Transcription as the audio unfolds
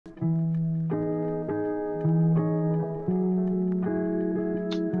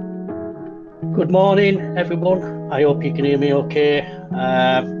Good morning, everyone. I hope you can hear me okay.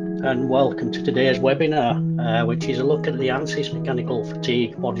 And welcome to today's webinar, which is a look at the ANSYS Mechanical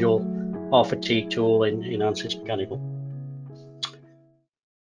Fatigue module or fatigue tool in ANSYS Mechanical.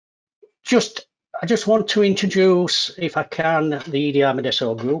 I just want to introduce, if I can, the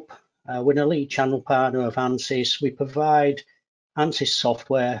EDRMedeso group. We're an elite channel partner of ANSYS. We provide ANSYS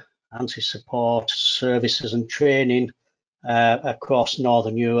software, ANSYS support, services and training across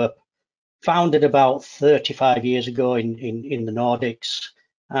Northern Europe. Founded about 35 years ago in the Nordics,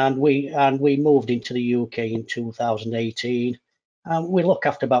 and we moved into the UK in 2018. And we look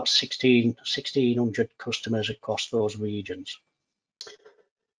after about 1,600 customers across those regions.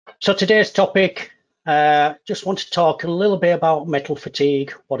 So today's topic, just want to talk a little bit about metal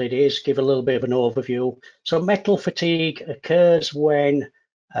fatigue, what it is, give a little bit of an overview. So metal fatigue occurs when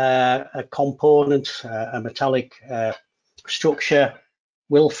a component, a metallic structure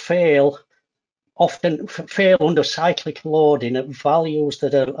will often fail under cyclic loading at values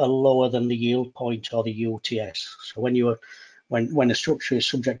that are lower than the yield point or the UTS. So when a structure is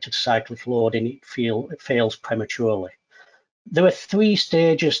subjected to cyclic loading, it fails prematurely. There are three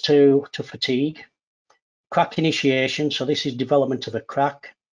stages to fatigue. Crack initiation, so this is development of a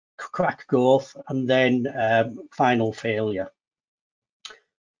crack growth, and then final failure.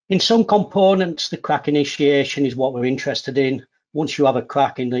 In some components, the crack initiation is what we're interested in. Once you have a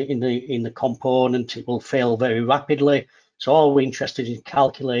crack in the component, it will fail very rapidly. So all we're interested in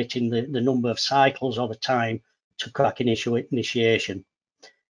calculating the number of cycles or the time to crack initiation.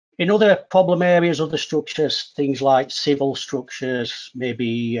 In other problem areas, other structures, things like civil structures,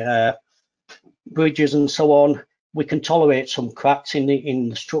 maybe bridges and so on, we can tolerate some cracks in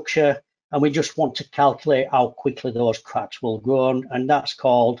the structure, and we just want to calculate how quickly those cracks will grow, and that's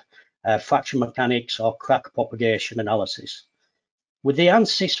called fracture mechanics or crack propagation analysis. With the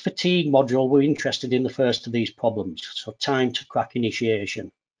ANSYS fatigue module, we're interested in the first of these problems, so time to crack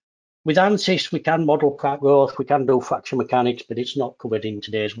initiation. With ANSYS, we can model crack growth, we can do fracture mechanics, but it's not covered in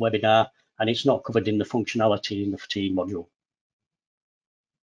today's webinar, and it's not covered in the functionality in the fatigue module.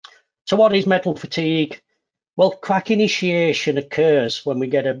 So what is metal fatigue? Well, crack initiation occurs when we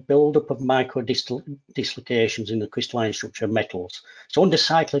get a buildup of micro dislocations in the crystalline structure of metals. So under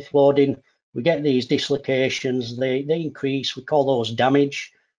cyclic loading, we get these dislocations, they increase, we call those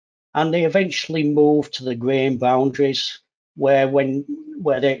damage, and they eventually move to the grain boundaries where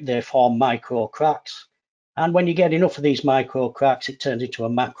they form micro cracks. And when you get enough of these micro cracks, it turns into a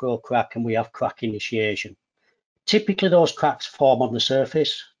macro crack and we have crack initiation. Typically, those cracks form on the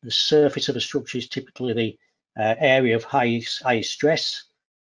surface. The surface of a structure is typically the area of high stress,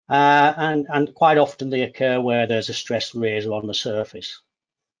 and quite often they occur where there's a stress razor on the surface.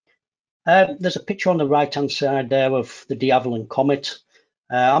 There's a picture on de right-hand side there of the de Havilland comet.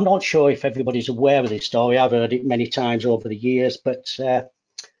 I'm not sure if everybody's aware of this story. I've heard it many times over the years, but de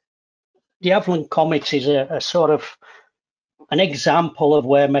Havilland comet is a sort of an example of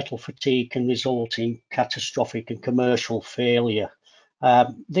where metal fatigue can result in catastrophic and commercial failure.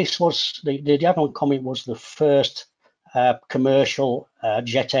 This was the de Havilland comet was the first commercial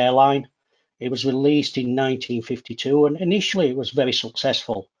jet airline. It was released in 1952, and initially it was very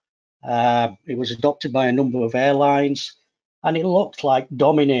successful. It was adopted by a number of airlines, and it looked like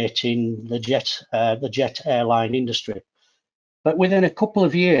dominating the jet airline industry. But within a couple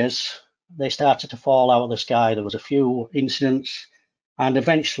of years, they started to fall out of the sky. There was a few incidents, and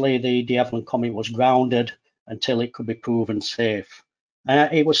eventually the de Havilland comet was grounded until it could be proven safe.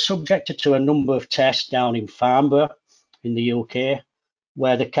 It was subjected to a number of tests down in Farnborough in the UK,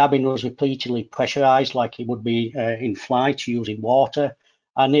 where the cabin was repeatedly pressurized like it would be in flight using water.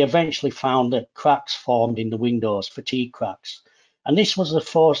 And they eventually found that cracks formed in the windows, fatigue cracks. And this was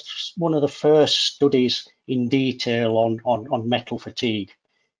one of the first studies in detail on metal fatigue.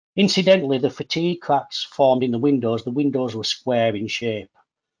 Incidentally, the fatigue cracks formed in the windows were square in shape.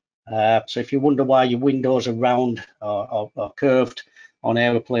 So if you wonder why your windows are round or curved on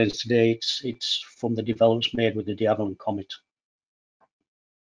aeroplanes today, it's from the developments made with the de Havilland comet.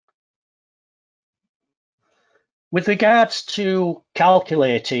 With regards to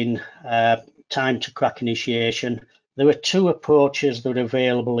calculating time to crack initiation, there are two approaches that are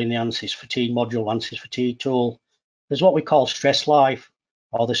available in the ANSYS fatigue module, ANSYS fatigue tool. There's what we call stress life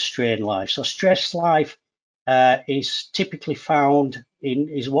or the strain life. So stress life is typically found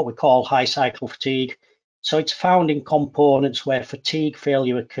is what we call high cycle fatigue. So it's found in components where fatigue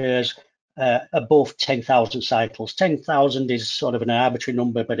failure occurs above 10,000 cycles. 10,000 is sort of an arbitrary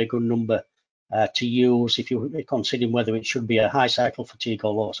number, but a good number to use if you're considering whether it should be a high cycle fatigue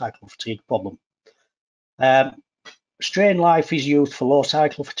or low cycle fatigue problem. strain life is used for low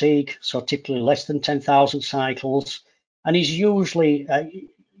cycle fatigue, so typically less than 10,000 cycles, and is usually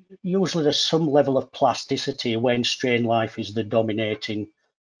there's some level of plasticity when strain life is the dominating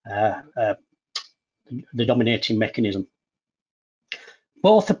mechanism.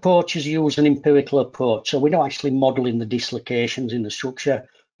 Both approaches use an empirical approach, so we're not actually modeling the dislocations in the structure.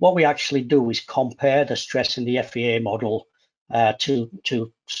 What we actually do is compare the stress in the FEA model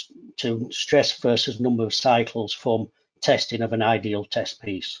to stress versus number of cycles from testing of an ideal test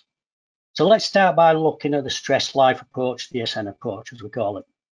piece. So let's start by looking at the stress life approach, the SN approach, as we call it.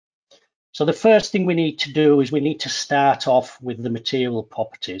 So the first thing we need to do is we need to start off with the material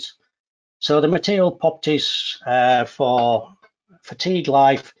properties. So the material properties for fatigue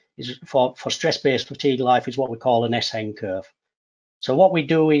life is for stress-based fatigue life is what we call an SN curve. So what we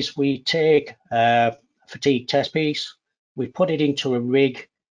do is we take a fatigue test piece, we put it into a rig,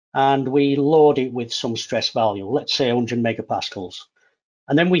 and we load it with some stress value, let's say 100 megapascals.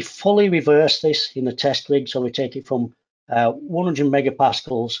 And then we fully reverse this in the test rig. So we take it from 100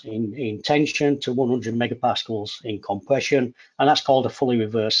 megapascals in tension to 100 megapascals in compression, and that's called a fully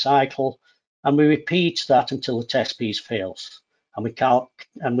reversed cycle. And we repeat that until the test piece fails, and we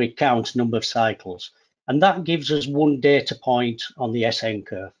count number of cycles, and that gives us one data point on the SN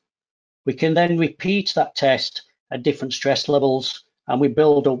curve. We can then repeat that test at different stress levels, and we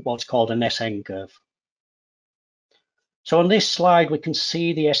build up what's called an SN curve. So on this slide, we can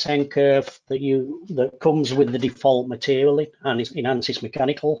see the SN curve that comes with the default material in ANSYS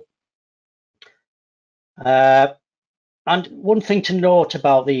Mechanical. And one thing to note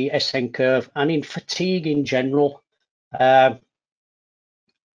about the SN curve and in fatigue in general, the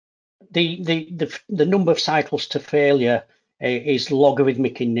number of cycles to failure is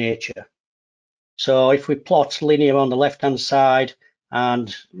logarithmic in nature. So if we plot linear on the left-hand side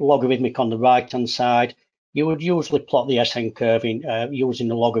and logarithmic on the right-hand side, you would usually plot the SN curve using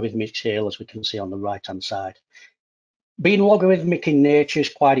the logarithmic scale, as we can see on the right-hand side. Being logarithmic in nature is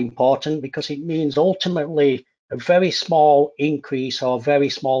quite important because it means ultimately a very small increase or very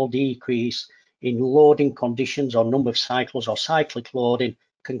small decrease in loading conditions or number of cycles or cyclic loading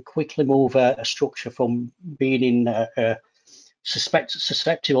can quickly move a structure from being in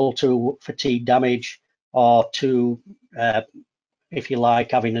susceptible to fatigue damage or to, if you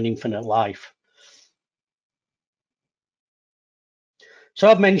like, having an infinite life. So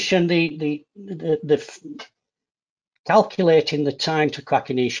I've mentioned the calculating the time to crack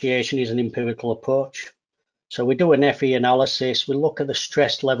initiation is an empirical approach. So we do an FE analysis, we look at the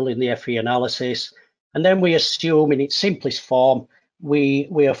stress level in the FE analysis, and then we assume in its simplest form, we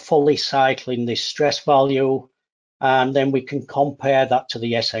are fully cycling this stress value, and then we can compare that to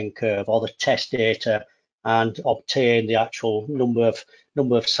the SN curve or the test data and obtain the actual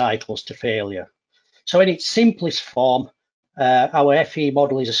number of cycles to failure. So in its simplest form, our FE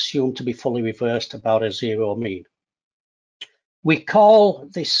model is assumed to be fully reversed about a zero mean. We call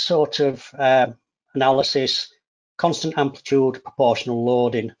this sort of analysis constant amplitude proportional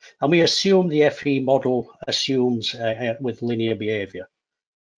loading, and we assume the FE model assumes with linear behavior.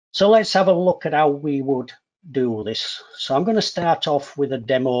 So let's have a look at how we would do this. So I'm going to start off with a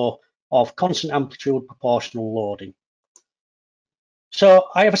demo of constant amplitude proportional loading. So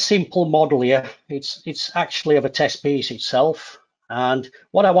I have a simple model here. It's actually of a test piece itself. And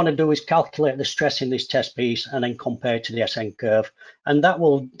what I want to do is calculate the stress in this test piece and then compare it to the SN curve. And that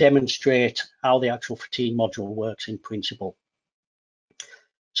will demonstrate how the actual fatigue module works in principle.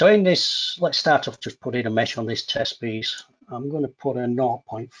 So in this, let's start off just putting a mesh on this test piece. I'm going to put a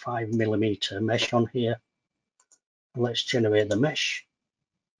 0.5 millimeter mesh on here. Let's generate the mesh.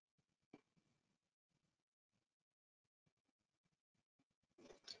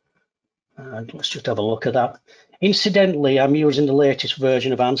 And let's just have a look at that. Incidentally, I'm using the latest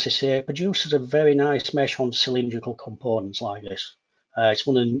version of ANSYS here. It produces a very nice mesh on cylindrical components like this. It's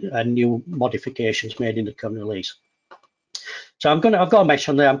one of the new modifications made in the current release. So I've got a mesh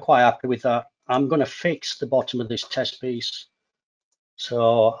on there. I'm quite happy with that. I'm going to fix the bottom of this test piece.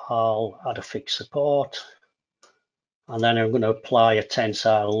 So I'll add a fixed support. And then I'm going to apply a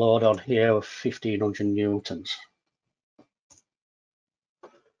tensile load on here of 1500 newtons.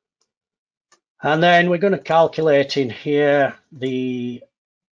 And then we're going to calculate in here the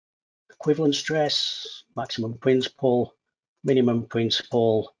equivalent stress, maximum principal, minimum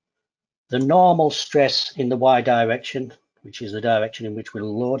principal, the normal stress in the Y direction, which is the direction in which we're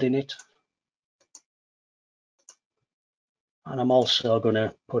loading it. And I'm also going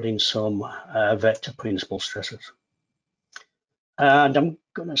to put in some vector principal stresses. And I'm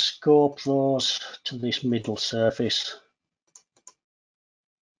going to scope those to this middle surface.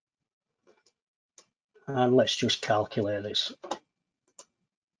 And let's just calculate this.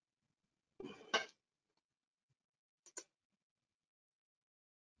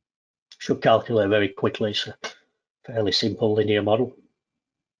 Should calculate very quickly. It's a fairly simple linear model.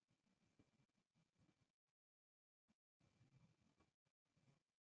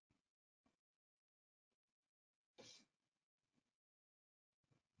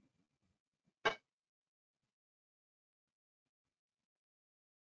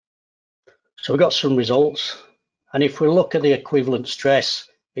 So we've got some results. And if we look at the equivalent stress,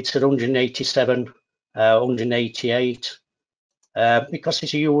 it's at 187, 188. Because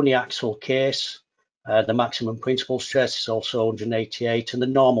it's a uniaxial case, the maximum principal stress is also 188, and the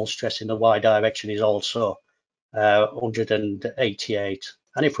normal stress in the y direction is also 188.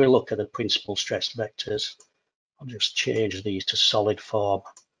 And if we look at the principal stress vectors, I'll just change these to solid form,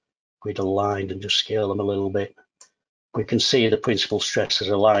 grid aligned, and just scale them a little bit. We can see the principal stress is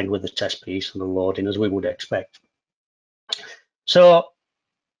aligned with the test piece and the loading, as we would expect. So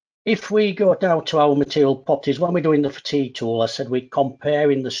if we go down to our material properties, when we're doing the fatigue tool, I said we're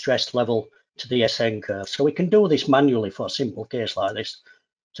comparing the stress level to the SN curve. So we can do this manually for a simple case like this.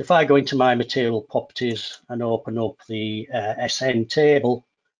 So if I go into my material properties and open up the SN table,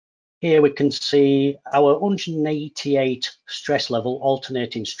 here we can see our 188 stress level,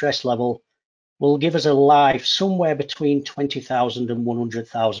 alternating stress level, will give us a life somewhere between 20,000 and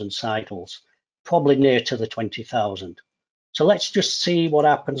 100,000 cycles, probably near to the 20,000. So let's just see what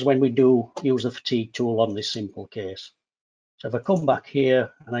happens when we do use the fatigue tool on this simple case. So if I come back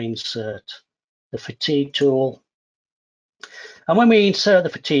here and I insert the fatigue tool, and when we insert the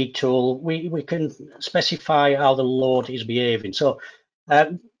fatigue tool, we can specify how the load is behaving. So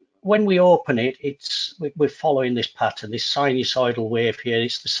when we open it, we're following this pattern, this sinusoidal wave here.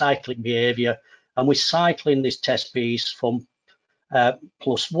 It's the cyclic behavior, and we're cycling this test piece from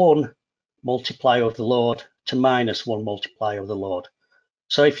 +1 multiplier of the load to -1 multiplier of the load.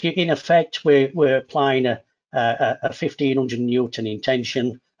 So if you, in effect, we're applying a 1500 Newton in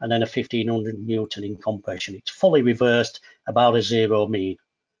tension and then a 1500 Newton in compression. It's fully reversed, about a zero mean.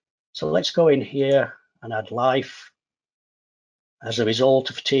 So let's go in here and add life. As a result,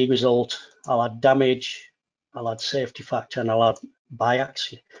 a fatigue result, I'll add damage, I'll add safety factor, and I'll add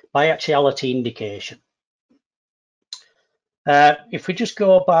biaxiality indication. If we just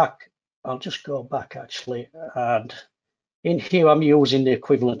go back, I'll just go back actually, and in here I'm using the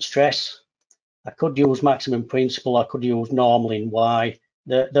equivalent stress. I could use maximum principal, I could use normal in Y.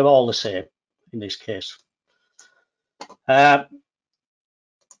 They're all the same in this case. The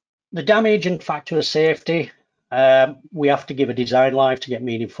damage and factor of safety, we have to give a design life to get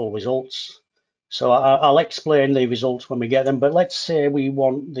meaningful results. So I'll explain the results when we get them, but let's say we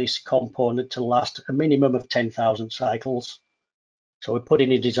want this component to last a minimum of 10,000 cycles. So we put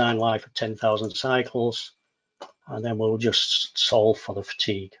in a design life of 10,000 cycles, and then we'll just solve for the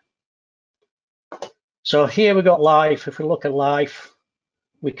fatigue. So here we've got life. If we look at life,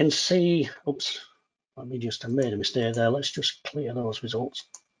 we can see, oops, I made a mistake there. Let's just clear those results.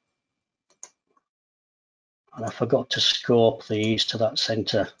 And I forgot to scope these to that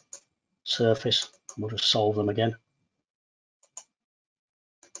center surface. We'll just solve them again.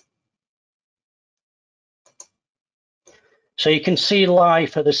 So you can see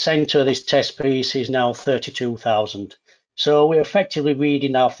life at the center of this test piece is now 32,000. So we're effectively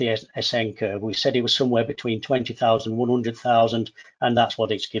reading off the SN curve. We said it was somewhere between 20,000 and 100,000, and that's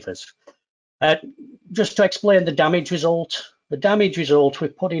what it's given us. Just to explain the damage result, we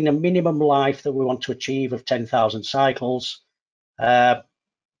put in a minimum life that we want to achieve of 10,000 cycles.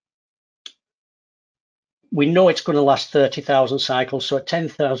 We know it's going to last 30,000 cycles, so at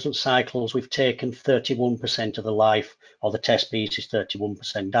 10,000 cycles, we've taken 31% of the life, or the test piece is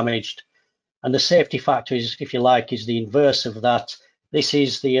 31% damaged. And the safety factor is, if you like, is the inverse of that. This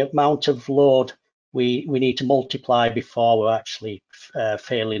is the amount of load we need to multiply before we're actually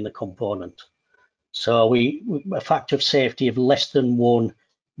failing the component. So a factor of safety of less than 1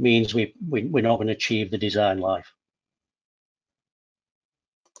 means we're not going to achieve the design life.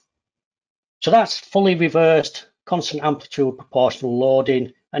 So that's fully reversed, constant amplitude proportional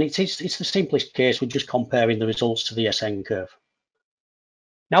loading, and it's the simplest case. We're just comparing the results to the SN curve.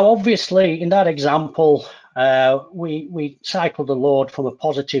 Now, obviously, in that example, we cycled the load from a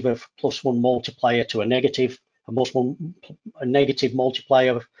positive of +1 multiplier to a negative multiplier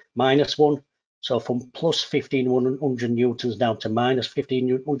of -1. So from +1500 newtons down to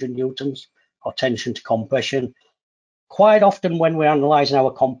 -1500 newtons, or tension to compression. Quite often when we're analysing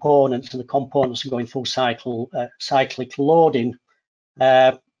our components and the components are going through cyclic loading,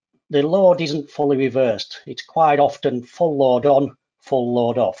 the load isn't fully reversed. It's quite often full load on, full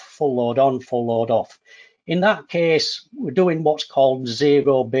load off, full load on, full load off. In that case, we're doing what's called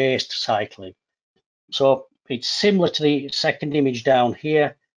zero-based cycling. So it's similar to the second image down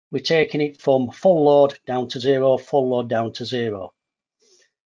here. We're taking it from full load down to zero, full load down to zero.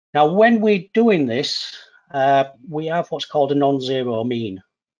 Now, when we're doing this, we have what's called a non-zero mean.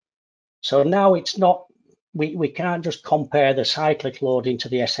 So now it's not, we can't just compare the cyclic loading to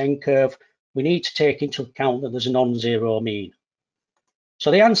the SN curve. We need to take into account that there's a non-zero mean. So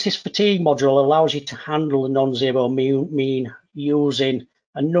the ANSYS fatigue module allows you to handle a non-zero mean using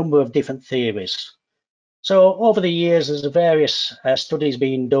a number of different theories. So over the years, there's various studies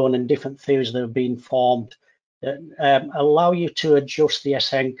being done and different theories that have been formed that allow you to adjust the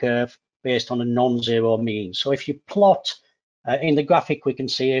SN curve based on a non-zero mean. So if you plot, in the graphic we can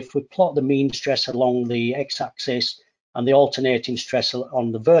see, if we plot the mean stress along the x-axis and the alternating stress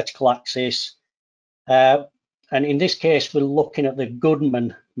on the vertical axis, and in this case, we're looking at the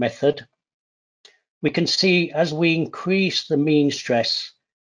Goodman method, we can see as we increase the mean stress,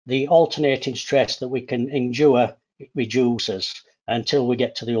 the alternating stress that we can endure reduces until we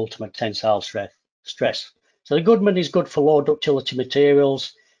get to the ultimate tensile stress. So the Goodman is good for low ductility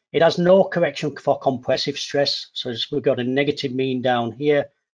materials. It has no correction for compressive stress. So we've got a negative mean down here.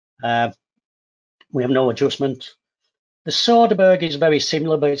 We have no adjustment. The Soderberg is very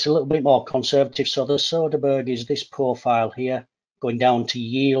similar, but it's a little bit more conservative. So the Soderberg is this profile here, going down to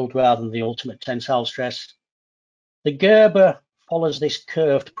yield rather than the ultimate tensile stress. The Gerber follows this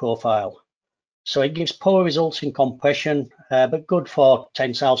curved profile. So it gives poor results in compression, but good for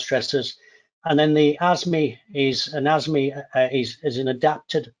tensile stresses. And then the ASME is an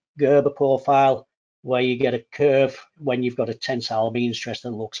adapted Gerber profile where you get a curve when you've got a tensile mean stress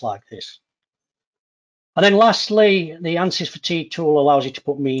that looks like this. And then lastly, the ANSYS fatigue tool allows you to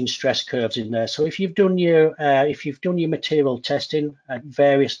put mean stress curves in there. So if you've done your material testing at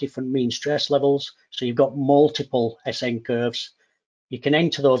various different mean stress levels, so you've got multiple SN curves, you can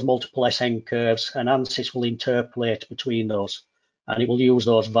enter those multiple SN curves and ANSYS will interpolate between those and it will use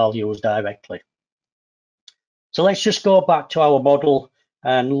those values directly. So let's just go back to our model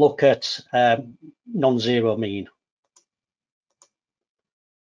and look at non-zero mean.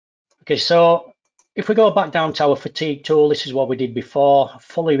 Okay, so if we go back down to our fatigue tool, this is what we did before,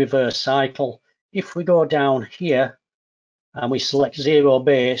 fully reverse cycle. If we go down here and we select zero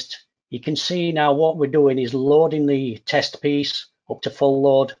based, you can see now what we're doing is loading the test piece up to full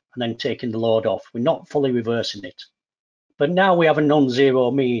load and then taking the load off. We're not fully reversing it. But now we have a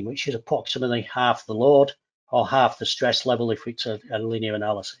non-zero mean, which is approximately half the load or half the stress level if it's a linear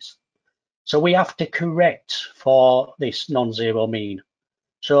analysis. So we have to correct for this non-zero mean.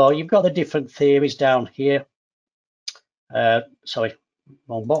 So you've got the different theories down here. Sorry,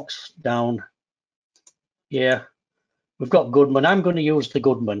 wrong box, down here. We've got Goodman. I'm going to use the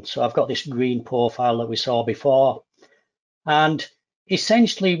Goodman. So I've got this green profile that we saw before. And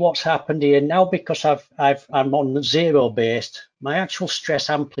essentially what's happened here now, because I'm on zero based, my actual stress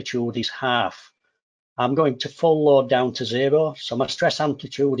amplitude is half. I'm going to full load down to zero. So my stress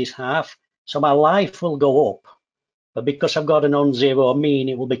amplitude is half. So my life will go up. But because I've got a non-zero mean,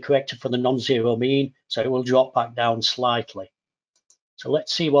 it will be corrected for the non-zero mean. So it will drop back down slightly. So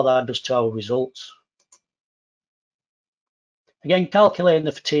let's see what that does to our results. Again, calculating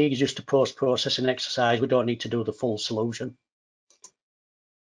the fatigue is just a post-processing exercise. We don't need to do the full solution.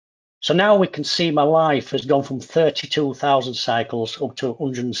 So now we can see my life has gone from 32,000 cycles up to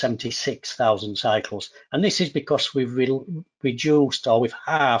 176,000 cycles. And this is because we've reduced or we've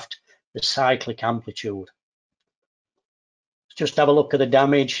halved the cyclic amplitude. Just have a look at the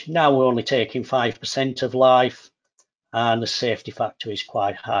damage. Now we're only taking 5% of life and the safety factor is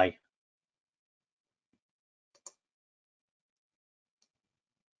quite high.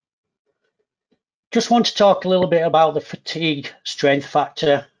 Just want to talk a little bit about the fatigue strength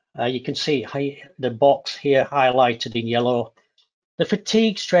factor. You can see the box here highlighted in yellow. The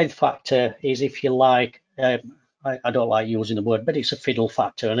fatigue strength factor is, if you like, I don't like using the word, but it's a fiddle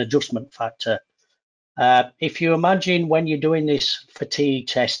factor, an adjustment factor. If you imagine when you're doing this fatigue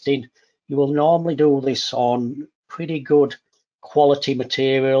testing, you will normally do this on pretty good quality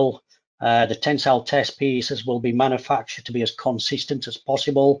material. The tensile test pieces will be manufactured to be as consistent as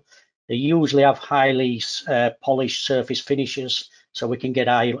possible. They usually have highly polished surface finishes, so we can get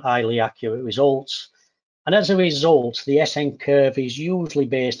highly accurate results. And as a result, the SN curve is usually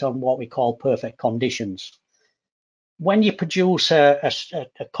based on what we call perfect conditions. When you produce a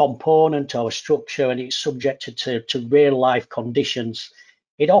component or a structure and it's subjected to real life conditions,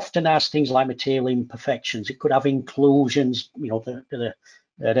 it often has things like material imperfections. It could have inclusions,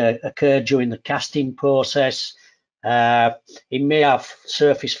 that occurred during the casting process. It may have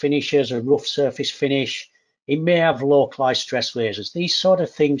surface finishes, a rough surface finish. It may have localized stress lasers. These sort of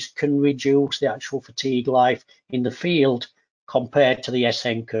things can reduce the actual fatigue life in the field compared to the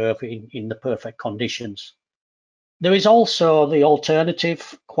SN curve in the perfect conditions. There is also the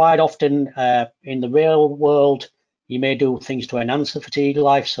alternative. Quite often in the real world, you may do things to enhance the fatigue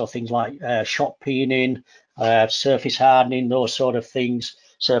life, so things like shot peening, surface hardening, those sort of things.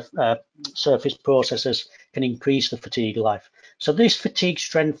 Surface processes can increase the fatigue life. So this fatigue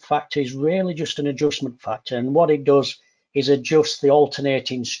strength factor is really just an adjustment factor, and what it does is adjust the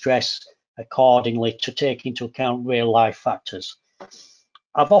alternating stress accordingly to take into account real life factors.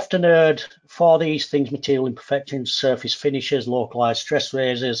 I've often heard for these things, material imperfections, surface finishes, localized stress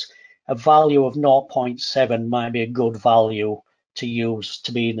lasers, a value of 0.7 might be a good value to use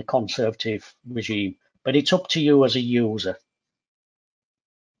to be in the conservative regime, but it's up to you as a user.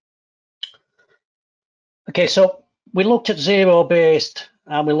 Okay, so we looked at zero-based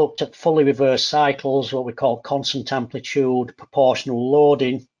and we looked at fully reversed cycles, what we call constant amplitude, proportional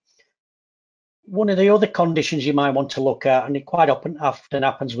loading. One of the other conditions you might want to look at, and it quite often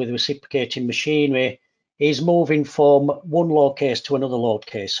happens with reciprocating machinery, is moving from one load case to another load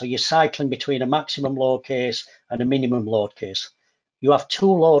case. So you're cycling between a maximum load case and a minimum load case. You have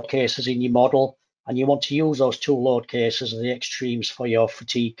two load cases in your model, and you want to use those two load cases as the extremes for your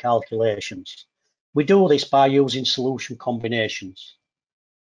fatigue calculations. We do this by using solution combinations.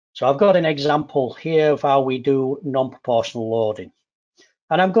 So I've got an example here of how we do non-proportional loading.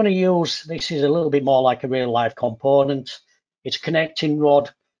 And I'm going to use, this is a little bit more like a real life component. It's a connecting rod.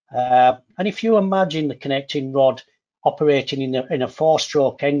 And if you imagine the connecting rod operating in a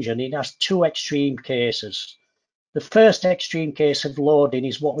four-stroke engine, it has two extreme cases. The first extreme case of loading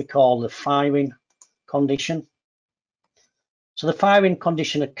is what we call the firing condition. So the firing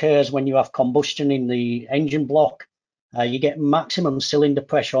condition occurs when you have combustion in the engine block. You get maximum cylinder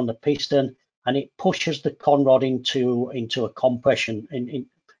pressure on the piston, and it pushes the conrod into a compression.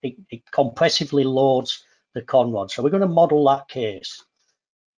 It compressively loads the conrod. So we're going to model that case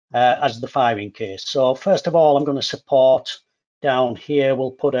as the firing case. So first of all, I'm going to support down here.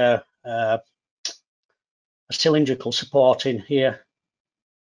 We'll put a cylindrical support in here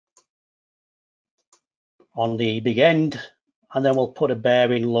on the big end, and then we'll put a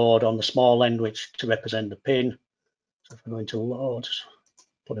bearing load on the small end, which to represent the pin. So if we're going to load,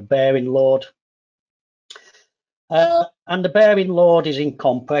 put a bearing load. And the bearing load is in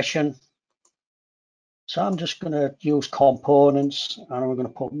compression. So I'm just going to use components, and we're going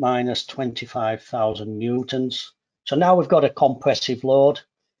to put minus 25,000 newtons. So now we've got a compressive load.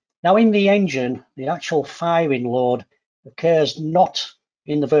 Now in the engine, the actual firing load occurs not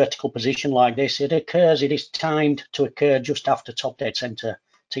in the vertical position like this. It is timed to occur just after top dead center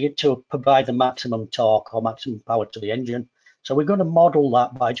to provide the maximum torque or maximum power to the engine. So we're going to model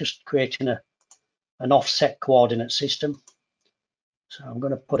that by just creating an offset coordinate system. So I'm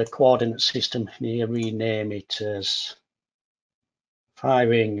going to put a coordinate system here, rename it as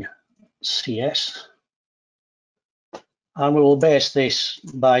firing CS. And we will base this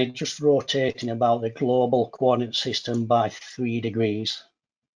by just rotating about the global coordinate system by 3 degrees.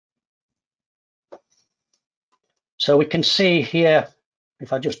 So we can see here,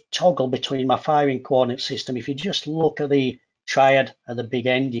 if I just toggle between my firing coordinate system, if you just look at the triad at the big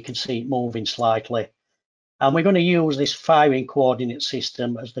end, you can see it moving slightly. And we're going to use this firing coordinate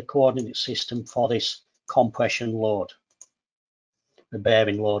system as the coordinate system for this compression load, the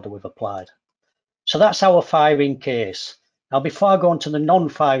bearing load that we've applied. So that's our firing case. Now, before I go on to the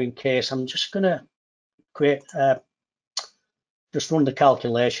non-firing case, I'm just going to create, just run the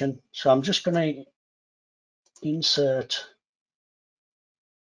calculation. So I'm just going to insert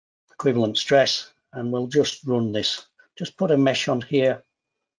equivalent stress, and we'll just run this. Just put a mesh on here,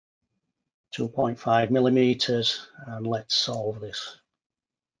 2.5 millimeters, and let's solve this.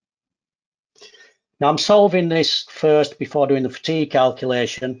 Now I'm solving this first before doing the fatigue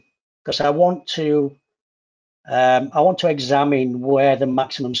calculation, because I want to examine where the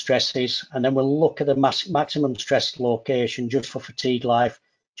maximum stress is, and then we'll look at the maximum stress location just for fatigue life,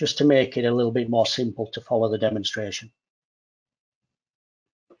 just to make it a little bit more simple to follow the demonstration.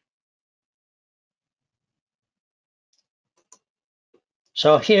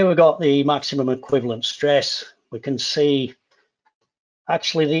 So here we've got the maximum equivalent stress. We can see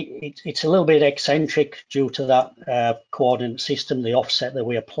actually it's a little bit eccentric due to that coordinate system, the offset that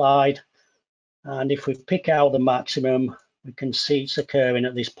we applied. And if we pick out the maximum, we can see it's occurring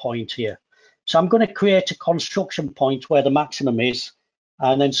at this point here. So I'm going to create a construction point where the maximum is,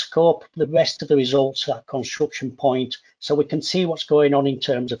 and then scope the rest of the results at that construction point, so we can see what's going on in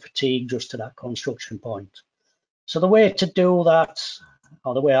terms of fatigue just to that construction point. So the way to do that,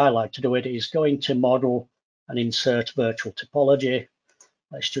 or the way I like to do it, is go into model and insert virtual topology.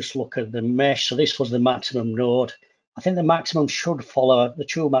 Let's just look at the mesh. So this was the maximum node. I think the maximum should follow, the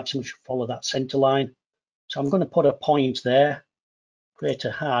true maximum should follow that center line. So I'm going to put a point there, create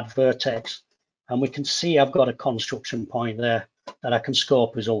a hard vertex, and we can see I've got a construction point there that I can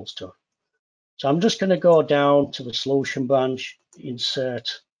scope results to. So I'm just going to go down to the solution branch,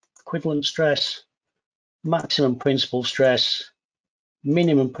 insert equivalent stress, maximum principal stress,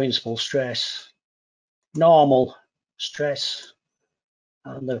 minimum principal stress, normal stress,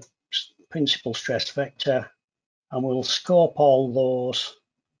 and the principal stress vector, and we'll scope all those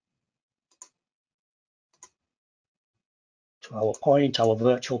to our point, our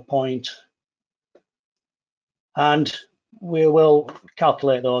virtual point, and we will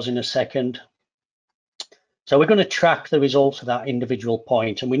calculate those in a second. So we're going to track the results of that individual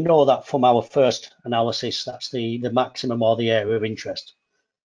point, and we know that from our first analysis, that's the maximum or the area of interest.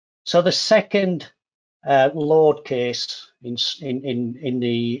 So the second load case in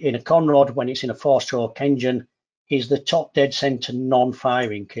a conrod when it's in a 4-stroke engine is the top dead center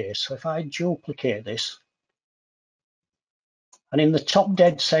non-firing case. So if I duplicate this, and in the top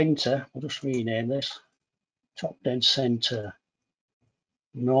dead center, we'll just rename this top dead center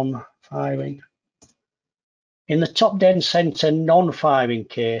non-firing. In the top dead center non-firing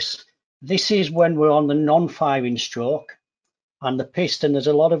case, this is when we're on the non-firing stroke and the piston, there's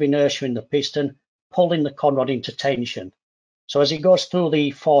a lot of inertia in the piston pulling the conrod into tension. So as it goes through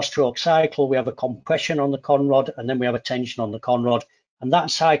the 4-stroke cycle, we have a compression on the conrod and then we have a tension on the conrod, and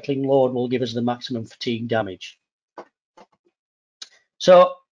that cycling load will give us the maximum fatigue damage.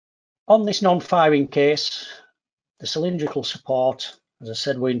 So on this non-firing case, the cylindrical support, as I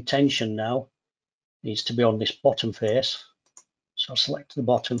said, we're in tension now, needs to be on this bottom face. So select the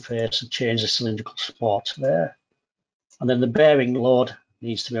bottom face and change the cylindrical support there. And then the bearing load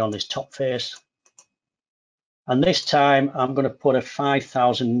needs to be on this top face. And this time I'm going to put a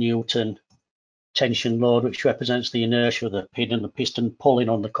 5,000 Newton tension load, which represents the inertia of the pin and the piston pulling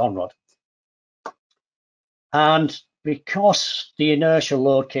on the conrod. And because the inertia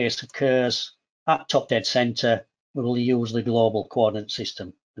load case occurs at top dead center, we will use the global coordinate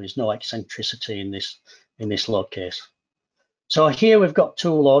system. There is no eccentricity in this load case. So here we've got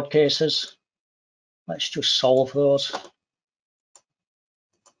two load cases. Let's just solve those.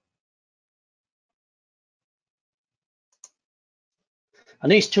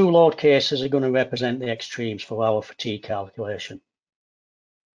 And these two load cases are going to represent the extremes for our fatigue calculation.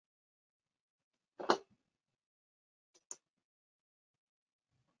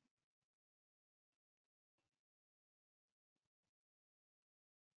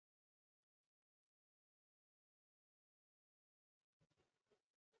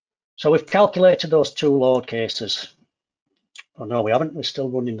 So we've calculated those two load cases. Oh no, we haven't. We're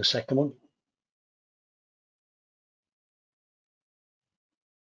still running the second one.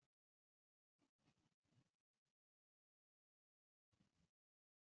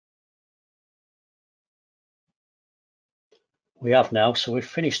 We have now, so we've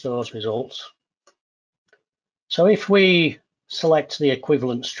finished those results. So if we select the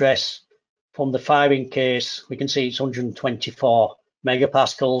equivalent stress from the firing case, we can see it's 124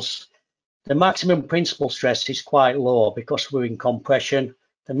 megapascals. The maximum principal stress is quite low because we're in compression.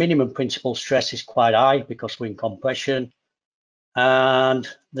 The minimum principal stress is quite high because we're in compression. And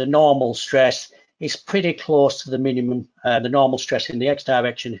the normal stress is pretty close to the minimum. The normal stress in the X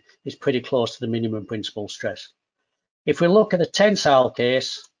direction is pretty close to the minimum principal stress. If we look at the tensile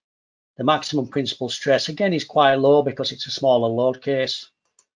case, the maximum principal stress again is quite low because it's a smaller load case.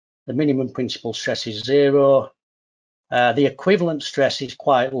 The minimum principal stress is 0. The equivalent stress is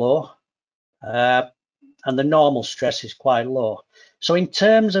quite low, and the normal stress is quite low. So in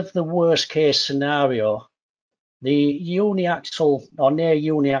terms of the worst case scenario, the uniaxial or near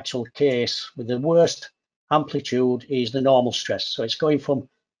uniaxial case with the worst amplitude is the normal stress. So it's going from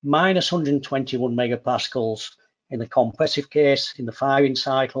minus 121 megapascals in the compressive case in the firing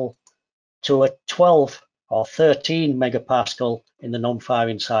cycle to a 12 or 13 megapascal in the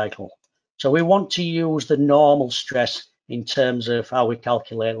non-firing cycle. So we want to use the normal stress in terms of how we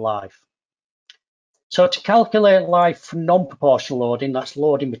calculate life. So to calculate life for non-proportional loading, that's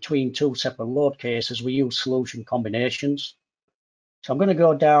loading between two separate load cases, we use solution combinations. So I'm going to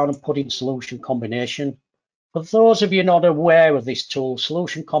go down and put in solution combination. For those of you not aware of this tool,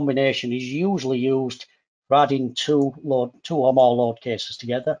 solution combination is usually used for adding two or more load cases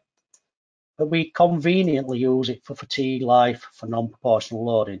together. But we conveniently use it for fatigue life for non-proportional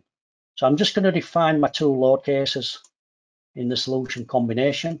loading. So I'm just going to define my two load cases in the solution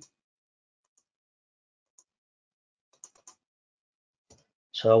combination.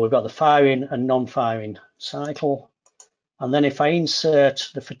 So we've got the firing and non-firing cycle. And then if I insert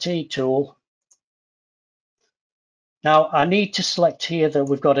the fatigue tool, now I need to select here that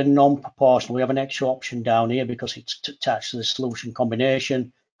we've got a non-proportional. We have an extra option down here because it's attached to the solution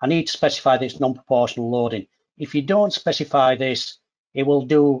combination. I need to specify this non-proportional loading. If you don't specify this, it will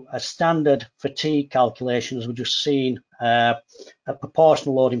do a standard fatigue calculation, as we've just seen, a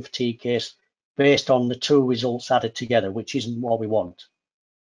proportional loading fatigue case based on the two results added together, which isn't what we want.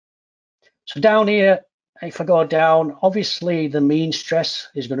 So down here, if I go down, obviously the mean stress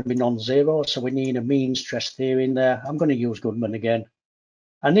is going to be non-zero, so we need a mean stress theory in there. I'm going to use Goodman again.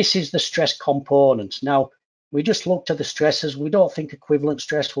 And this is the stress component. Now, we just looked at the stresses. We don't think equivalent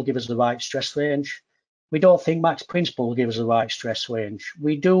stress will give us the right stress range. We don't think max principal will give us the right stress range.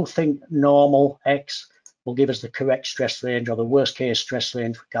 We do think normal X will give us the correct stress range, or the worst case stress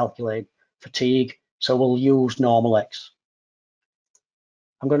range for calculating fatigue. So we'll use normal X.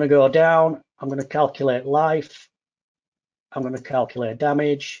 I'm going to go down, I'm going to calculate life, I'm going to calculate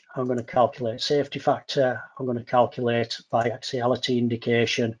damage, I'm going to calculate safety factor, I'm going to calculate biaxiality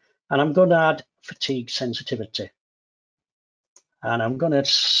indication, and I'm going to add fatigue sensitivity. And I'm going to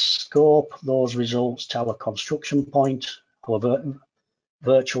scope those results to our construction point, our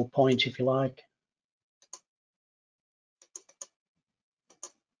virtual point, if you like.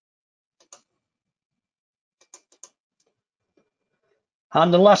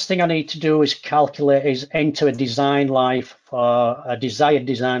 And the last thing I need to do is enter a design life for a desired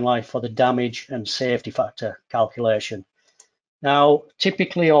design life for the damage and safety factor calculation. Now,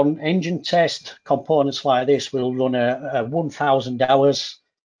 typically on engine test, components like this will run a 1,000 hours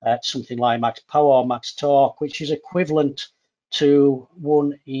at something like max power or max torque, which is equivalent to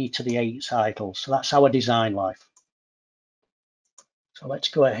 1e to the 8 cycles. So that's our design life. So let's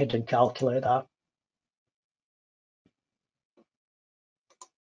go ahead and calculate that.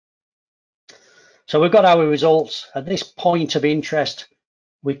 So we've got our results. At this point of interest,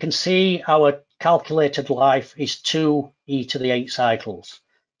 we can see our calculated life is 2e to the 8 cycles.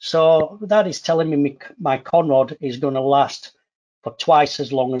 So that is telling me my conrod is going to last for twice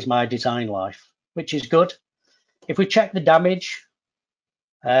as long as my design life, which is good. If we check the damage,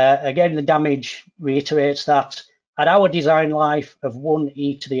 again, the damage reiterates that at our design life of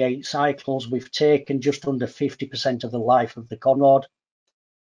 1e to the 8 cycles, we've taken just under 50% of the life of the conrod.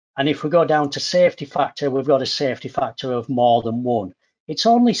 And if we go down to safety factor, we've got a safety factor of more than 1. It's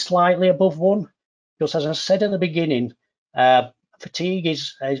only slightly above 1, because as I said at the beginning, fatigue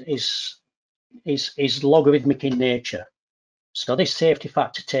is logarithmic in nature. So this safety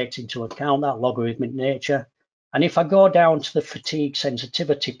factor takes into account that logarithmic nature. And if I go down to the fatigue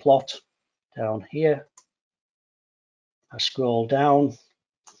sensitivity plot down here, I scroll down,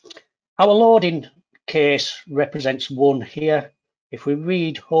 our loading case represents 1 here. If we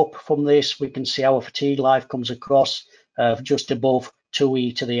read up from this, we can see our fatigue life comes across just above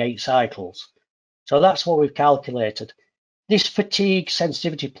 2e to the 8 cycles. So that's what we've calculated. This fatigue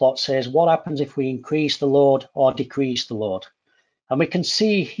sensitivity plot says what happens if we increase the load or decrease the load. And we can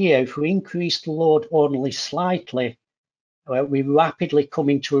see here, if we increase the load only slightly, we rapidly come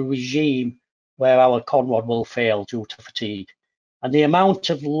into a regime where our conrod will fail due to fatigue. And the amount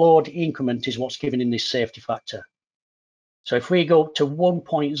of load increment is what's given in this safety factor. So if we go to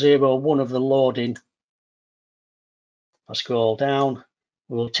 1.01 of the loading, I scroll down,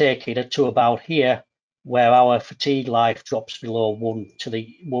 we'll take it to about here, where our fatigue life drops below 1e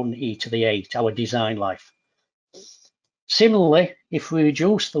to the 8, our design life. Similarly, if we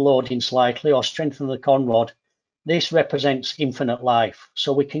reduce the loading slightly or strengthen the conrod, this represents infinite life.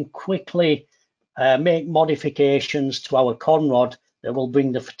 So we can quickly make modifications to our conrod that will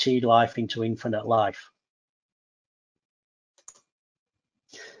bring the fatigue life into infinite life.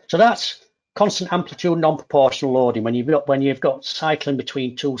 So that's constant amplitude non-proportional loading when you've got cycling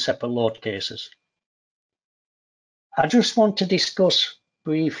between two separate load cases. I just want to discuss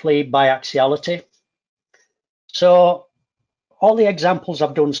briefly biaxiality. So all the examples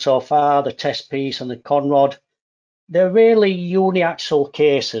I've done so far, the test piece and the conrod, they're really uniaxial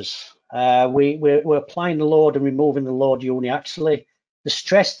cases. We're applying the load and removing the load uniaxially. The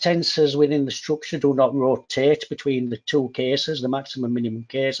stress tensors within the structure do not rotate between the two cases, the maximum and minimum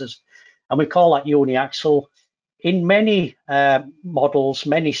cases, and we call that uniaxial. In many models,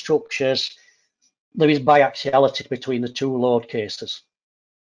 many structures, there is biaxiality between the two load cases.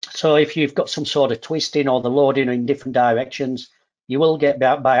 So if you've got some sort of twisting or the loading in different directions, you will get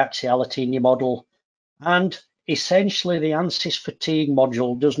biaxiality in your model. And essentially, the ANSYS fatigue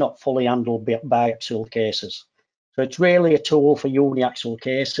module does not fully handle biaxial cases. So it's really a tool for uniaxial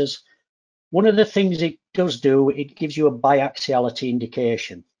cases. One of the things it does do, it gives you a biaxiality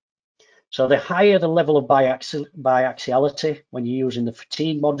indication. So the higher the level of biaxiality when you're using the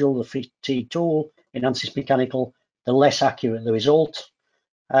fatigue module, the fatigue tool in ANSYS Mechanical, the less accurate the result.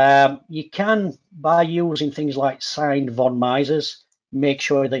 You can, by using things like signed von Misers, make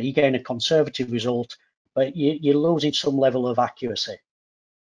sure that you gain a conservative result, but you're losing some level of accuracy.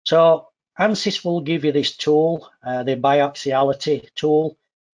 So ANSYS will give you this tool, the biaxiality tool,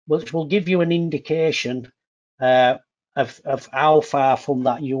 which will give you an indication of how far from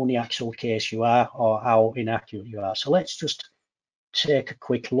that uniaxial case you are or how inaccurate you are. So let's just take a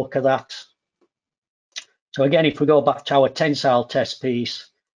quick look at that. So again, if we go back to our tensile test piece,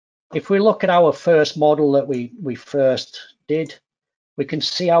 if we look at our first model that we first did, we can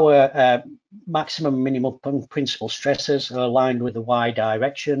see our maximum and minimum principal stresses are aligned with the Y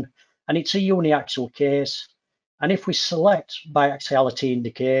direction, and it's a uniaxial case. And if we select biaxiality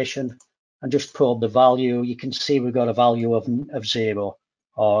indication and just probe the value, you can see we've got a value of 0,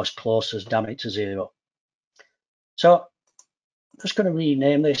 or as close as damn it to 0. So I'm just going to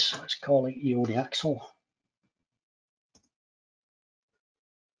rename this. Let's call it uniaxial.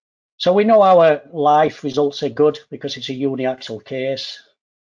 So we know our life results are good because it's a uniaxial case.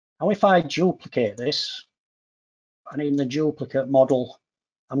 And if I duplicate this, and in the duplicate model,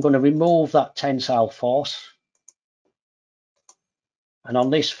 I'm going to remove that tensile force. And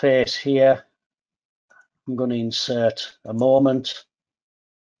on this face here, I'm going to insert a moment.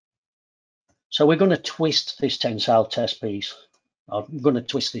 So we're going to twist this tensile test piece. I'm going to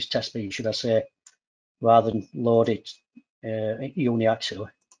twist this test piece, should I say, rather than load it uniaxially.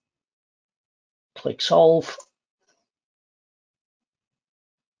 Click solve.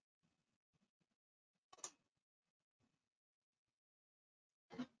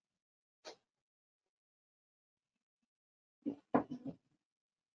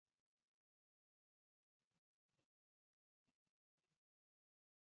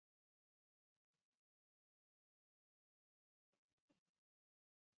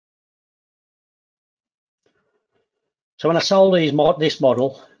 So when I solve this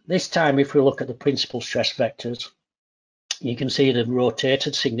model, this time if we look at the principal stress vectors, you can see they've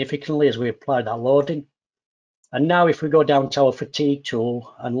rotated significantly as we apply that loading. And now if we go down to our fatigue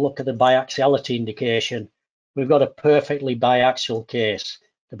tool and look at the biaxiality indication, we've got a perfectly biaxial case.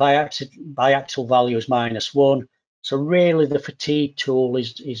 The biaxial value is -1. So really the fatigue tool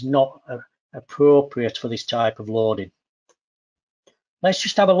is not appropriate for this type of loading. Let's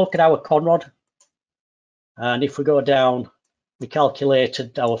just have a look at our conrod. And if we go down, we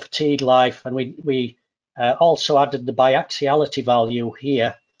calculated our fatigue life, and we also added the biaxiality value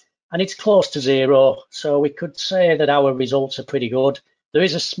here, and it's close to 0. So we could say that our results are pretty good. There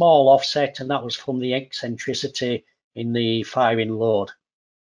is a small offset, and that was from the eccentricity in the firing load.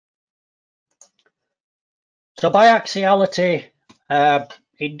 So biaxiality,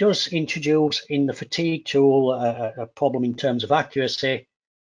 it does introduce in the fatigue tool a problem in terms of accuracy.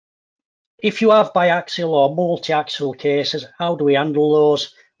 If you have biaxial or multi-axial cases, how do we handle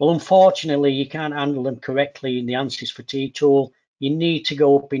those? Well, unfortunately, you can't handle them correctly in the ANSYS fatigue tool. You need to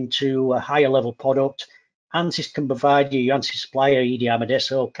go up into a higher level product. ANSYS can provide you, your ANSYS supplier,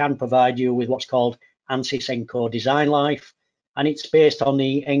 EDRMedeso, can provide you with what's called ANSYS ENCODE Design Life. And it's based on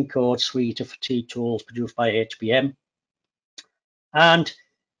the ENCODE suite of fatigue tools produced by HBM. And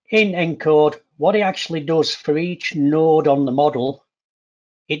in ENCODE, what it actually does for each node on the model,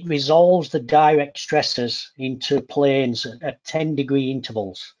 it resolves the direct stresses into planes at 10-degree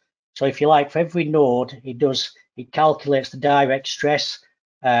intervals. So if you like, for every node, it calculates the direct stress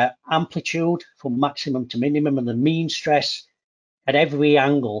amplitude from maximum to minimum and the mean stress at every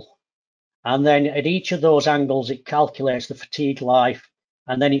angle. And then at each of those angles, it calculates the fatigue life,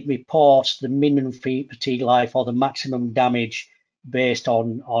 and then it reports the minimum fatigue life or the maximum damage based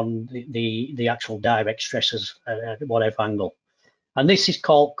on the actual direct stresses at whatever angle. And this is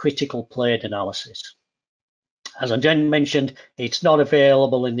called critical plane analysis. As I mentioned, it's not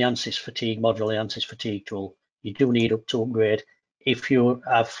available in the ANSYS fatigue module, the ANSYS fatigue tool. You do need to upgrade if you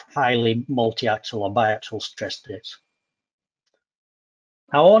have highly multi-axial or biaxial stress states.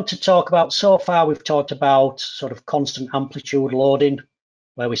 Now I want to talk about, so far we've talked about sort of constant amplitude loading,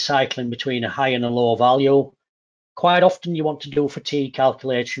 where we're cycling between a high and a low value. Quite often you want to do fatigue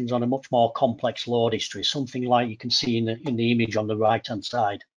calculations on a much more complex load history, something like you can see in the image on the right-hand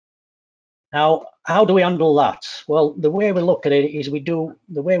side. Now, how do we handle that? Well, the way we look at it is we do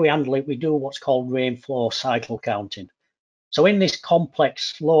what's called rainflow cycle counting. So in this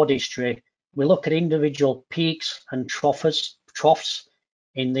complex load history, we look at individual peaks and troughs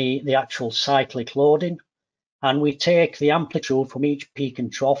in the actual cyclic loading, and we take the amplitude from each peak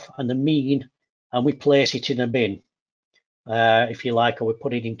and trough and the mean, and we place it in a bin, if you like, or we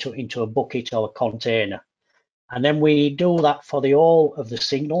put it into a bucket or a container. And then we do that for the whole of the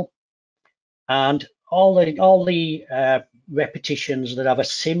signal, and all the repetitions that have a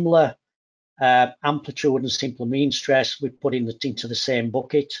similar amplitude and simple mean stress, we put into the same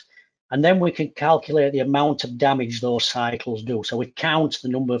bucket. And then we can calculate the amount of damage those cycles do. So we count the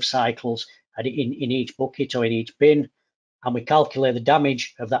number of cycles in each bucket or in each bin, and we calculate the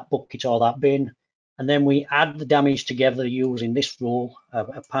damage of that bucket or that bin. And then we add the damage together using this rule,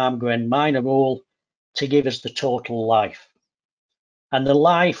 a Palmgren minor rule, to give us the total life. And the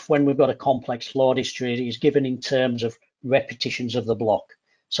life, when we've got a complex flow history, is given in terms of repetitions of the block.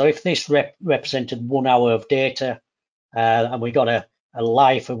 So if this represented 1 hour of data, and we got a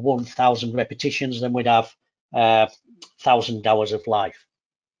life of 1,000 repetitions, then we'd have 1,000 hours of life.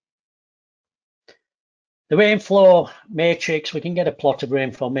 The rainflow matrix, we can get a plot of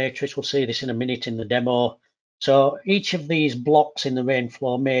rainflow matrix. We'll see this in a minute in the demo. So each of these blocks in the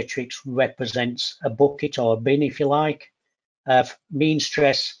rainflow matrix represents a bucket or a bin, if you like, of mean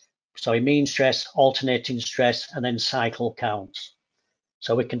stress, alternating stress, and then cycle counts.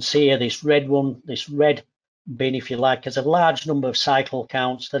 So we can see here this red one, this red bin, if you like, has a large number of cycle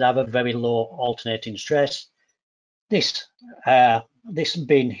counts that have a very low alternating stress. This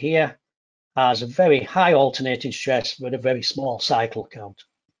bin here has a very high alternating stress with a very small cycle count.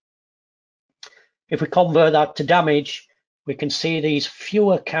 If we convert that to damage, we can see these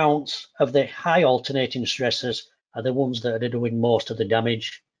fewer counts of the high alternating stresses are the ones that are doing most of the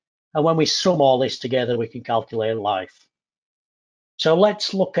damage. And when we sum all this together, we can calculate life. So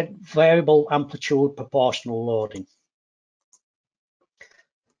let's look at variable amplitude proportional loading.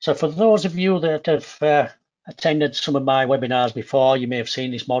 So for those of you that have attended some of my webinars before, you may have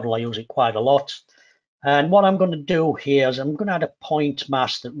seen this model. I use it quite a lot. And what I'm going to do here is I'm going to add a point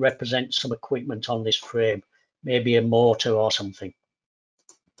mass that represents some equipment on this frame, maybe a motor or something.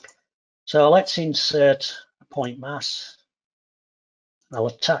 So let's insert a point mass. I'll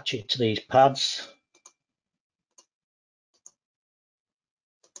attach it to these pads.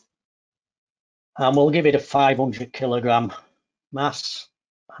 And we'll give it a 500 kilogram mass,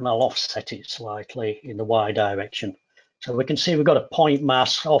 and I'll offset it slightly in the Y direction. So we can see we've got a point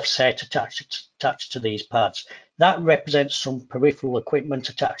mass offset attached to these pads. That represents some peripheral equipment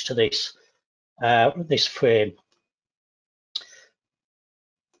attached to this, this frame.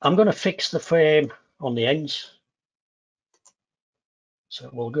 I'm going to fix the frame on the ends. So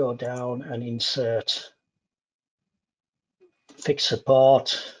we'll go down and insert fixed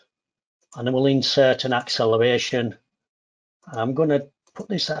support, and then we'll insert an acceleration. I'm going to put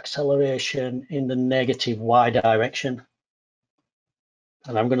this acceleration in the negative Y direction,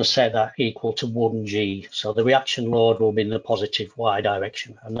 and I'm going to set that equal to 1G. So the reaction load will be in the positive Y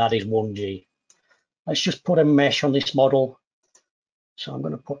direction, and that is 1G. Let's just put a mesh on this model. So I'm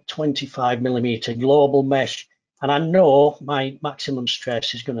going to put 25mm global mesh, and I know my maximum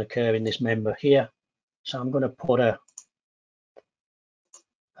stress is going to occur in this member here. So I'm going to put a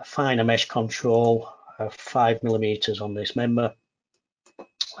finer mesh control of 5mm on this member.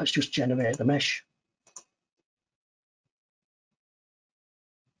 Let's just generate the mesh.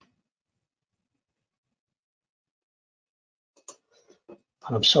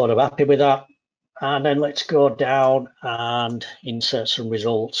 And I'm sort of happy with that. And then let's go down and insert some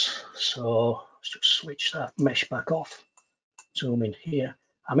results. So let's just switch that mesh back off. Zoom in here.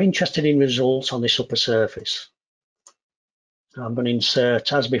 I'm interested in results on this upper surface. So I'm going to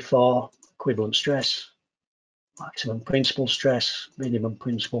insert, as before, equivalent stress, maximum principal stress, minimum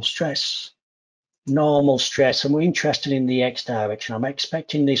principal stress, normal stress, and we're interested in the X direction. I'm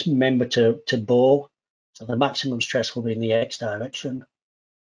expecting this member to bow, so the maximum stress will be in the X direction.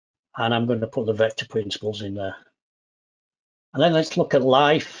 And I'm going to put the vector principles in there. And then let's look at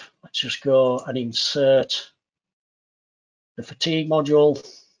life. Let's just go and insert the fatigue module,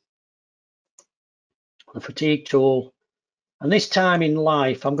 the fatigue tool. And this time in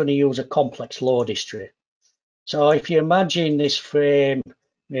life, I'm going to use a complex load history. So if you imagine this frame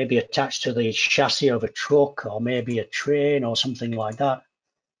maybe attached to the chassis of a truck or maybe a train or something like that.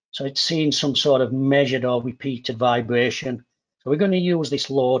 So it's seeing some sort of measured or repeated vibration. So we're going to use this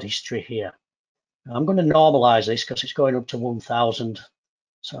load history here. Now I'm going to normalize this because it's going up to 1000.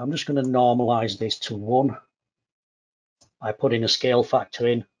 So I'm just going to normalize this to 1 by putting a scale factor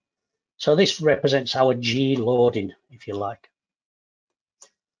in. So this represents our G loading, if you like.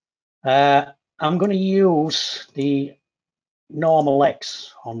 I'm going to use the normal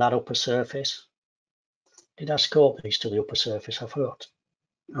X on that upper surface. Did I scope these to the upper surface? I forgot.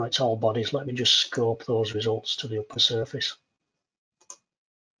 No, it's all bodies. Let me just scope those results to the upper surface.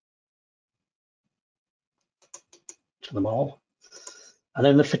 to them all. And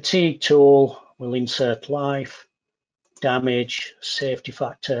then the fatigue tool will insert life, damage, safety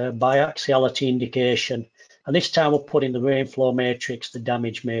factor, biaxiality indication, and this time we'll put in the rainflow matrix, the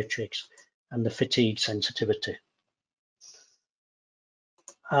damage matrix, and the fatigue sensitivity.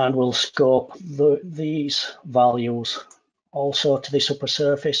 And we'll scope these values also to this upper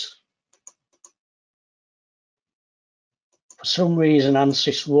surface. For some reason,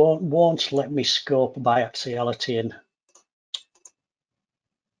 ANSYS won't let me scope biaxiality and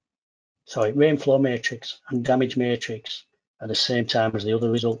rainflow matrix and damage matrix at the same time as the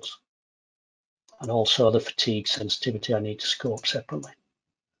other results. And also the fatigue sensitivity I need to scope separately.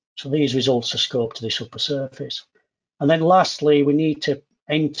 So these results are scoped to this upper surface. And then lastly, we need to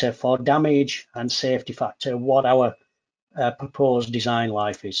enter for damage and safety factor what our proposed design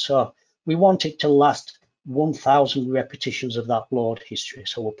life is. So we want it to last 1,000 repetitions of that load history.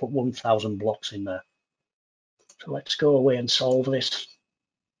 So we'll put 1,000 blocks in there. So let's go away and solve this.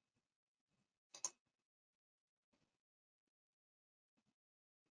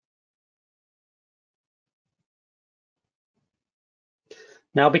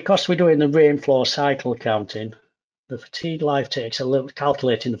 Now, because we're doing the rainflow cycle counting, the fatigue life takes a little,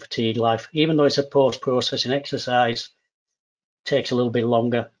 calculating the fatigue life, even though it's a post-processing exercise, takes a little bit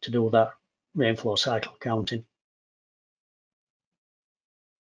longer to do that rainflow cycle counting.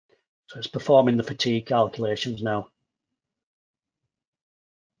 So it's performing the fatigue calculations now.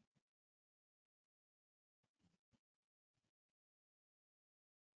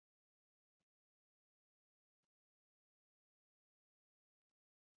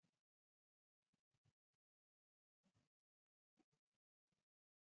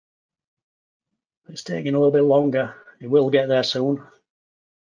 It's taking a little bit longer. It will get there soon.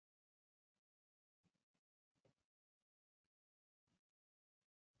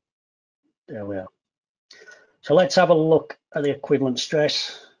 There we are. So let's have a look at the equivalent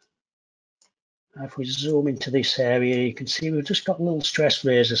stress. If we zoom into this area, you can see we've just got little stress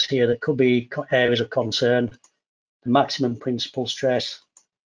raises here that could be areas of concern. The maximum principal stress,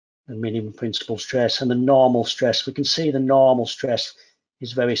 the minimum principal stress, and the normal stress. We can see the normal stress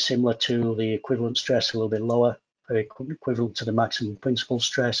is very similar to the equivalent stress, a little bit lower, very equivalent to the maximum principal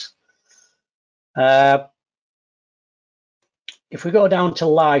stress. If we go down to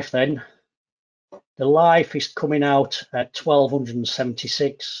life then, the life is coming out at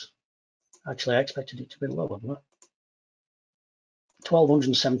 1276. Actually, I expected it to be lower than that.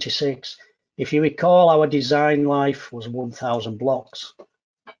 1276. If you recall, our design life was 1,000 blocks.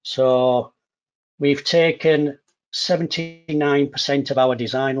 So we've taken 79% of our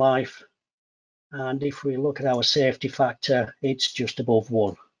design life. And if we look at our safety factor, it's just above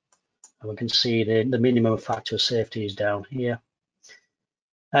 1. And we can see the minimum factor of safety is down here.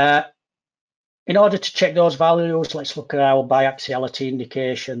 In order to check those values, let's look at our biaxiality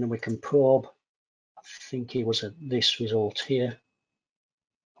indication, and we can probe. I think it was at this result here.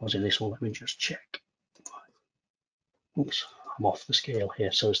 Or was it this one? Let me just check. Oops, I'm off the scale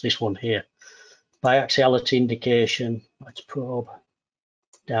here. So it's this one here. Biaxiality indication. Let's probe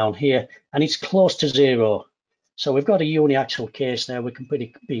down here, and it's close to 0. So we've got a uniaxial case there. We can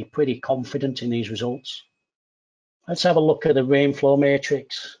be pretty confident in these results. Let's have a look at the rainflow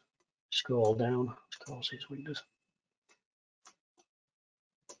matrix. Scroll down. Let's close these windows.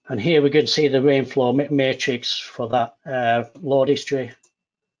 And here we can see the rainflow matrix for that load history,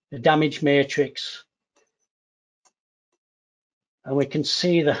 the damage matrix, and we can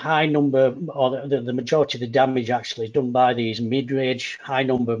see the high number, or the majority of the damage actually is done by these mid-range, high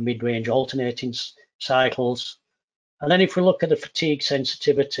number of mid-range alternating cycles. And then if we look at the fatigue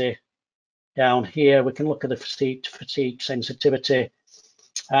sensitivity down here, we can look at the fatigue sensitivity,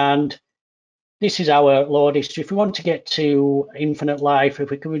 and this is our load history. If we want to get to infinite life,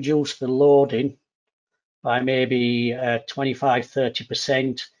 if we can reduce the loading by maybe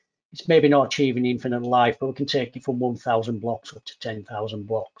 25–30%, it's maybe not achieving infinite life, but we can take it from 1,000 blocks up to 10,000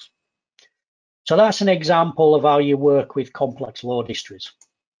 blocks. So that's an example of how you work with complex load histories,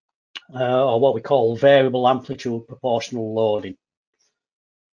 or what we call variable amplitude proportional loading.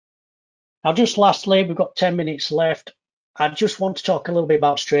 Now, just lastly, we've got 10 minutes left. I just want to talk a little bit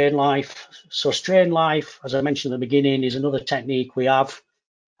about strain life. So strain life, as I mentioned at the beginning, is another technique we have.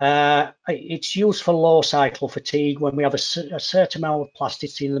 It's used for low cycle fatigue when we have a certain amount of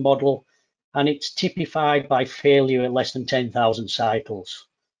plasticity in the model, and it's typified by failure at less than 10,000 cycles.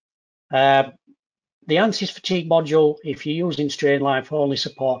 The ANSYS fatigue module, if you're using strain life, only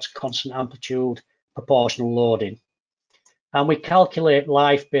supports constant amplitude proportional loading. And we calculate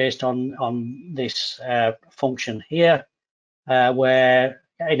life based on this function here, where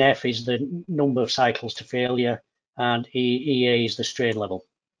NF is the number of cycles to failure, and EA is the strain level.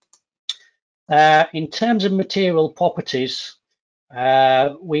 In terms of material properties,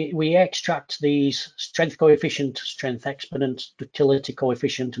 we extract these strength coefficient, strength exponent, ductility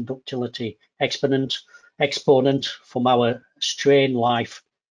coefficient, and ductility exponent from our strain life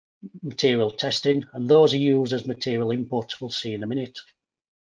material testing, and those are used as material input. We'll see in a minute.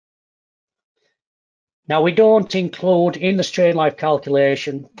 Now, we don't include in the strain life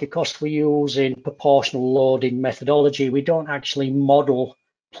calculation, because we're using proportional loading methodology, we don't actually model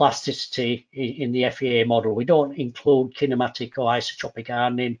plasticity in the FEA model. We don't include kinematic or isotropic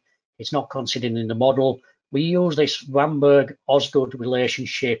hardening. It's not considered in the model. We use this Ramberg-Osgood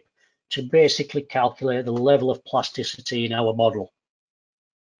relationship to basically calculate the level of plasticity in our model.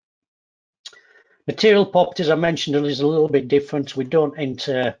 Material properties I mentioned is a little bit different. We don't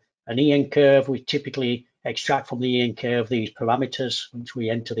enter an EN curve. We typically extract from the EN curve these parameters, which we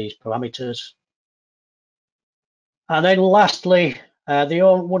enter these parameters. And then lastly,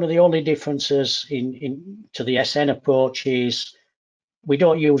 one of the only differences to the SN approach is we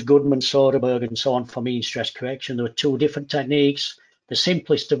don't use Goodman, Soderberg, and so on for mean stress correction. There are two different techniques, the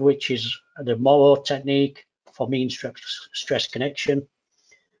simplest of which is the Morrow technique for mean stress connection.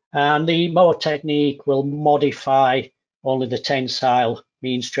 And the Morrow technique will modify only the tensile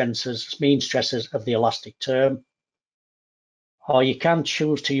mean stresses of the elastic term. Or you can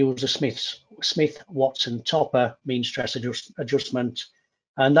choose to use the Smith-Watson-Topper mean stress adjustment,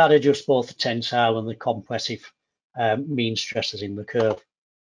 and that adjusts both the tensile and the compressive mean stresses in the curve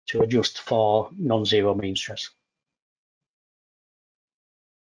to adjust for non-zero mean stress.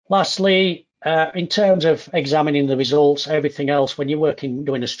 Lastly, in terms of examining the results, everything else, when you're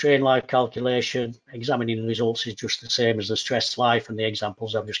doing a strain life calculation, examining the results is just the same as the stress life and the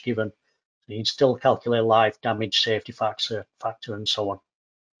examples I've just given. You can still calculate life, damage, safety factor, and so on.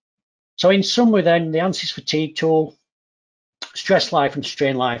 So in summary then, the ANSYS fatigue tool, stress life and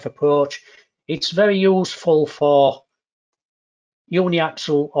strain life approach, it's very useful for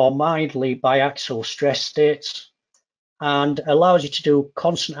uniaxial or mildly biaxial stress states and allows you to do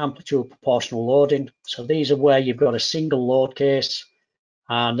constant amplitude proportional loading. So these are where you've got a single load case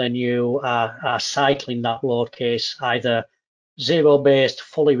and then you are cycling that load case, either zero-based,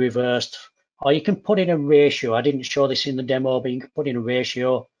 fully reversed, or you can put in a ratio. I didn't show this in the demo, but you can put in a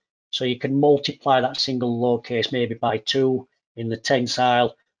ratio. So you can multiply that single load case maybe by 2 in the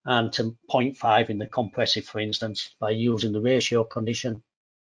tensile and to 0.5 in the compressive, for instance, by using the ratio condition.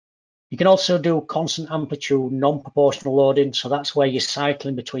 You can also do constant amplitude non-proportional loading. So that's where you're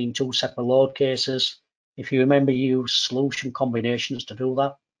cycling between 2 separate load cases. If you remember, you use solution combinations to do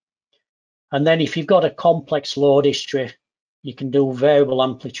that. And then if you've got a complex load history, you can do variable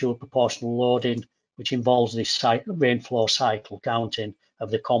amplitude proportional loading, which involves this rainflow cycle counting of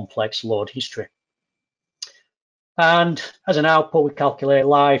the complex load history. And as an output, we calculate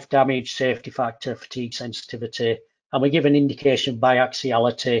life, damage, safety factor, fatigue sensitivity, and we give an indication of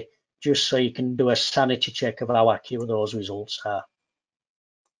biaxiality, just so you can do a sanity check of how accurate those results are.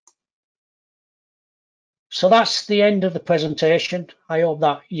 So that's the end of the presentation. I hope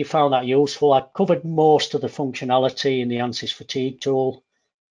that you found that useful. I covered most of the functionality in the ANSYS fatigue tool.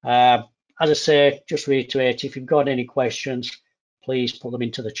 As I say, just reiterate, if you've got any questions, please put them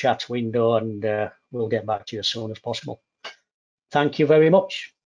into the chat window and we'll get back to you as soon as possible. Thank you very much.